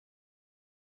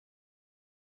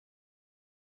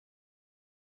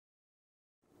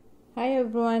Hi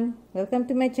everyone, welcome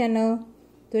to my channel.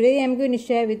 Today I'm going to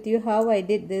share with you how I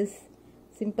did this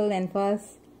simple and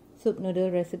fast soup noodle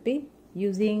recipe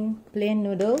using plain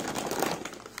noodles.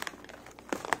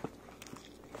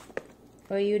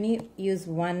 Or you need use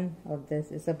one of this.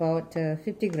 It's about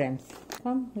 50 grams.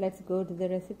 Come, let's go to the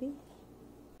recipe.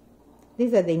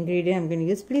 These are the ingredients I'm going to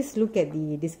use. Please look at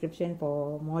the description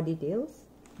for more details.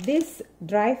 This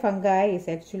dry fungi is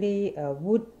actually a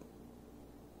wood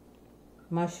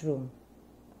mushroom.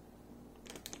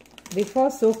 Before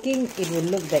soaking, it will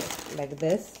look like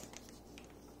this.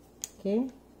 Okay,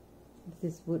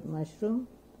 this is wood mushroom.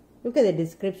 Look at the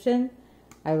description.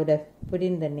 I would have put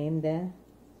in the name there.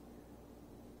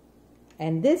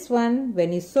 And this one,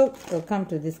 when you soak, will come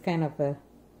to this kind of a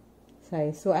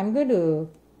size. So I'm going to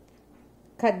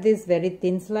cut this very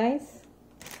thin slice.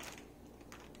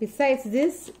 Besides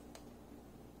this,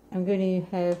 I'm going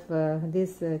to have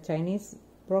this Chinese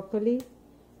broccoli.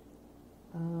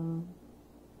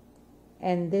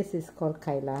 And this is called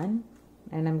kailan,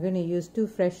 and I'm going to use 2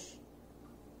 fresh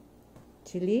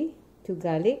chili, 2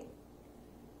 garlic,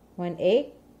 1 egg,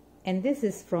 and this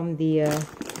is from the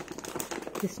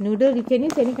this noodle. You can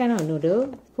use any kind of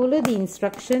noodle. Follow the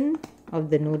instruction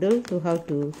of the noodle to how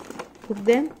to cook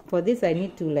them. For this I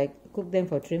need to cook them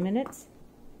for 3 minutes,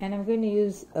 and I'm going to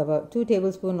use about 2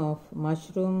 tablespoons of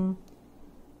mushroom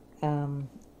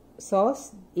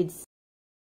sauce. It's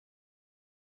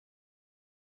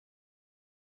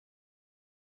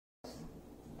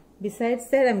Besides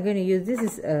that, I'm going to use, this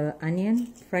is onion,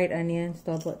 fried onion,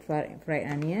 store-bought fried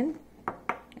onion,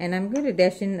 and I'm going to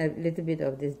dash in a little bit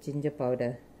of this ginger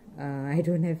powder. I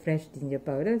don't have fresh ginger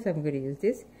powder, so I'm going to use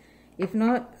this. If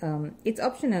not, it's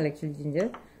optional actually, ginger.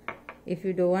 If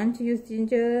you don't want to use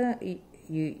ginger,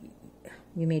 you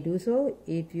may do so.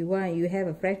 If you have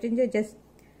a fresh ginger, just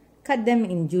cut them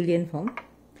in julienne form.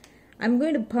 I'm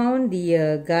going to pound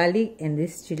the garlic and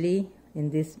this chili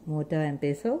in this mortar and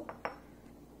pestle.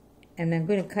 And I'm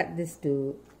going to cut this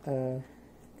to a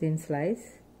thin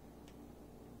slice.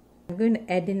 I'm going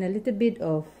to add in a little bit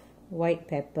of white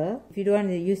pepper. If you don't want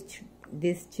to use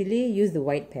this chili, use the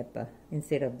white pepper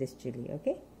instead of this chili,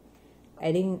 okay?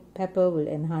 Adding pepper will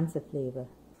enhance the flavor.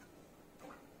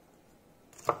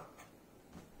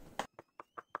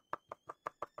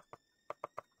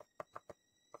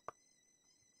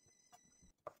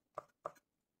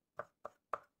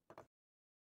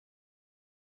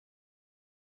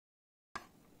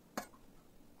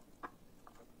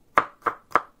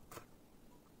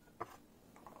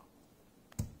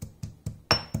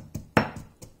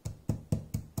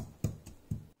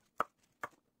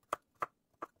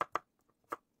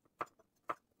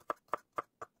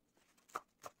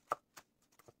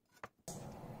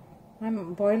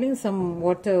 I'm boiling some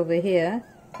water over here.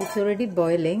 It's already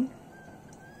boiling.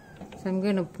 So I'm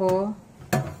going to pour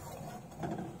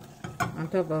on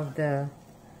top of the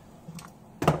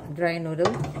dry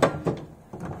noodle.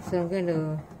 So I'm going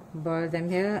to boil them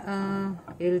here.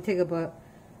 It will take about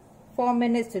 4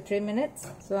 minutes to 3 minutes.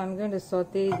 So I'm going to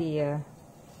saute the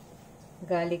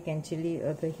garlic and chili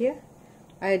over here.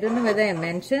 I don't know whether I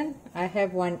mentioned, I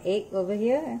have 1 egg over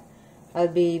here. I'll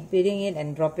be beating it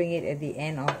and dropping it at the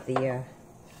end of the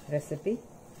recipe.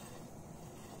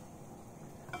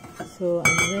 So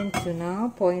I'm going to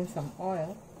now pour in some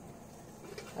oil,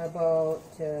 about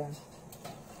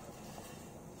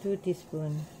 2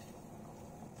 teaspoons.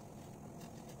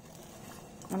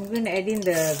 I'm going to add in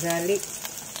the garlic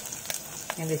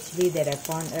and the chili that I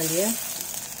pounded earlier.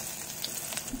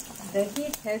 The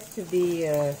heat has to be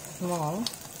small,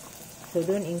 so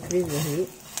don't increase the heat.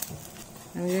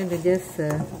 I'm going to just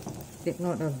take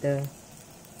note of the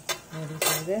noodles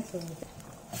over there. So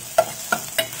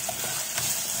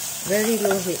very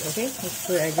low heat, okay?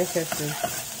 So I just have to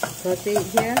saute it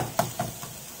here.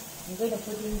 I'm going to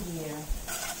put in the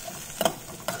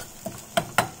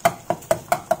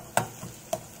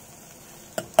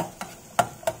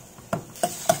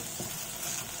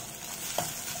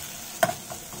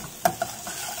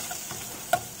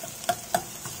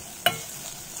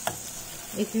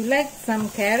if you like some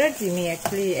carrots, you may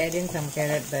actually add in some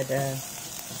carrot, but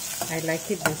I like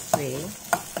it this way.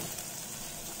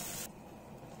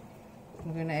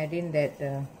 I'm going to add in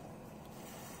that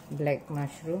black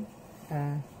mushroom,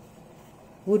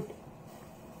 wood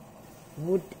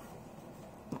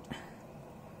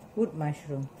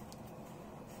mushroom.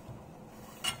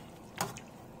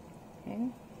 Okay.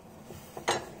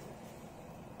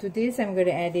 To this, I'm going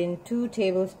to add in 2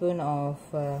 tablespoons of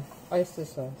oyster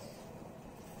sauce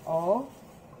or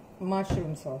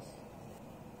mushroom sauce.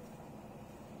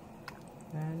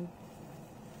 1,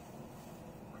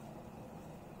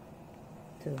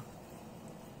 2.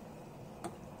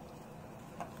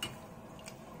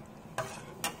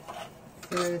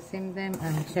 So at the same time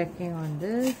I'm checking on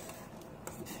this.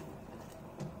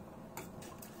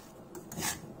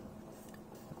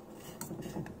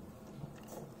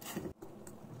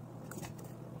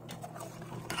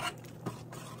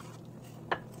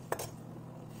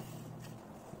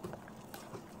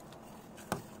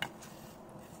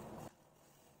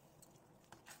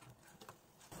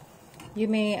 You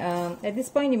may, at this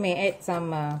point you may add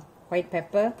some white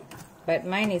pepper, but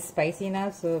mine is spicy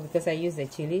now, so because I use the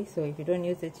chili. So if you don't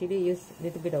use the chili, use a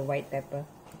little bit of white pepper.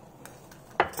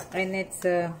 And it's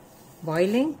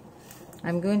boiling.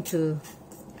 I'm going to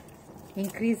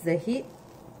increase the heat.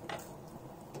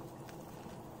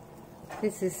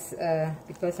 This is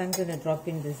because I'm going to drop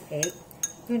in this egg.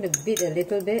 I'm going to beat a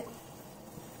little bit,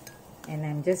 and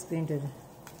I'm just going to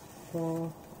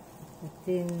pour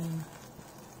it in.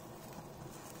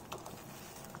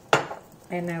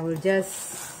 And I will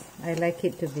just, I like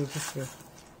it to be this way,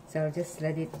 so I'll just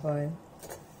let it boil.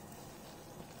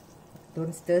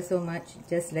 Don't stir so much,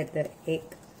 just let the egg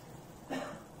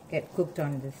get cooked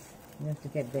on this. You have to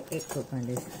get the egg cooked on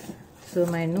this. So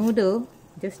my noodle,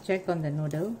 just check on the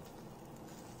noodle.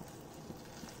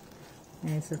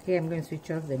 And it's okay, I'm going to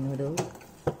switch off the noodle.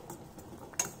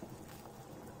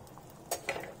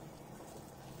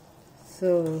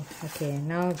 So, okay,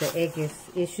 now the egg is,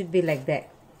 it should be like that.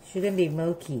 Shouldn't be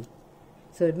milky,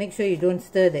 so make sure you don't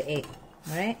stir the egg.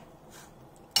 Alright,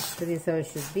 so this is how it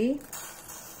should be.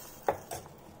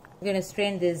 I'm going to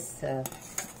strain this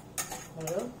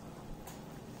noodle.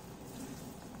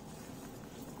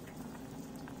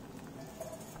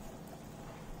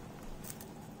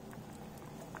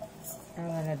 I'm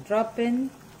going to drop in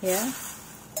here.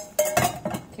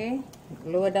 Okay,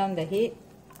 lower down the heat.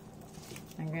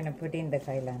 I'm going to put in the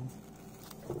kailan,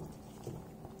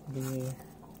 the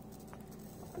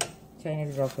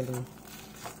Chinese broccoli.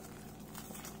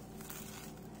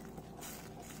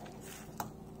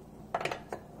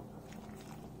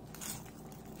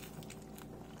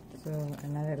 So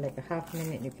another like a half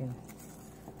minute you can.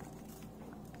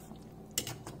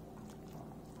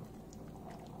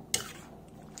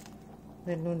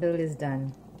 The noodle is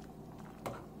done.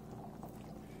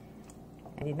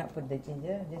 I did not put the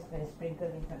ginger, I'm just going to sprinkle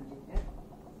in some ginger.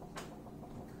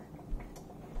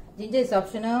 Ginger is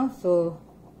optional, so.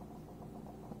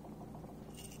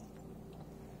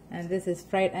 And this is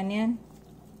fried onion,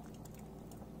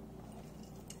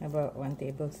 about 1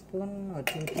 tablespoon or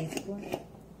 2 teaspoons.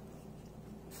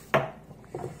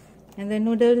 And the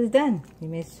noodle is done. You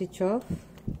may switch off.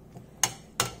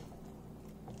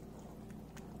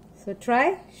 So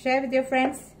try, share with your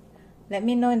friends. Let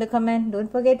me know in the comment. Don't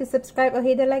forget to subscribe or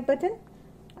hit the like button.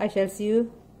 I shall see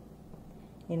you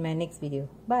in my next video.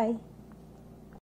 Bye.